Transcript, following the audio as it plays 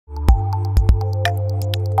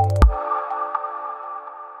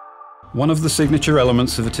One of the signature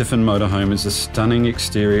elements of a Tiffin motorhome is the stunning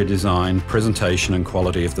exterior design, presentation and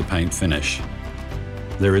quality of the paint finish.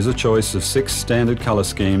 There is a choice of 6 standard colour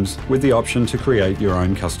schemes with the option to create your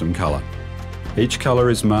own custom colour. Each colour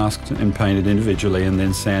is masked and painted individually and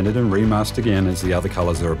then sanded and remasked again as the other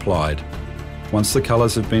colours are applied. Once the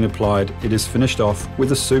colours have been applied, it is finished off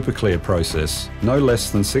with a super clear process, no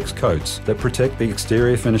less than 6 coats that protect the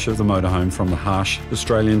exterior finish of the motorhome from the harsh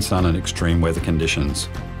Australian sun and extreme weather conditions.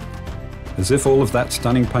 As if all of that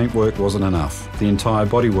stunning paintwork wasn't enough, the entire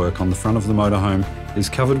bodywork on the front of the motorhome is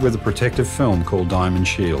covered with a protective film called Diamond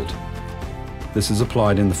Shield. This is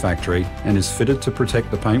applied in the factory and is fitted to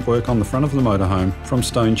protect the paintwork on the front of the motorhome from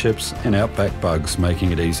stone chips and outback bugs,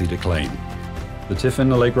 making it easy to clean. The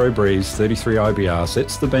Tiffin Allegro Breeze 33 IBR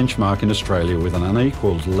sets the benchmark in Australia with an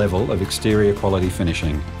unequalled level of exterior quality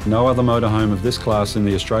finishing. No other motorhome of this class in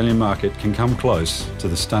the Australian market can come close to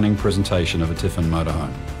the stunning presentation of a Tiffin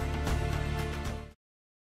motorhome.